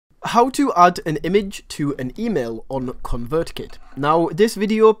how to add an image to an email on ConvertKit. Now, this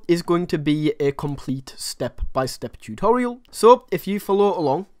video is going to be a complete step-by-step tutorial. So if you follow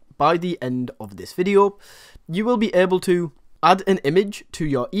along, by the end of this video, you will be able to add an image to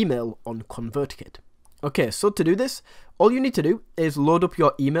your email on ConvertKit. Okay, so to do this, all you need to do is load up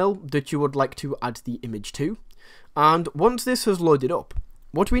your email that you would like to add the image to. And once this has loaded up,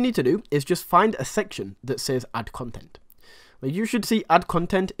 what we need to do is just find a section that says add content. You should see add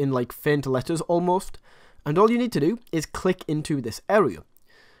content in like faint letters almost, and all you need to do is click into this area.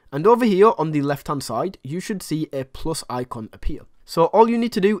 And over here on the left hand side, you should see a plus icon appear. So all you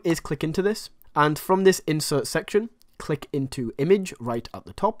need to do is click into this, and from this insert section, click into image right at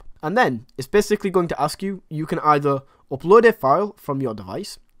the top. And then it's basically going to ask you, you can either upload a file from your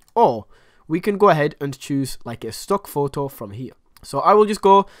device, or we can go ahead and choose like a stock photo from here. So I will just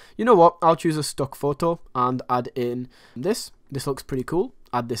go, you know what, I'll choose a stock photo and add in this. This looks pretty cool.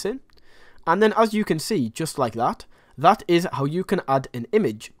 Add this in. And then as you can see, just like that, that is how you can add an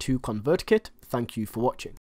image to ConvertKit. Thank you for watching.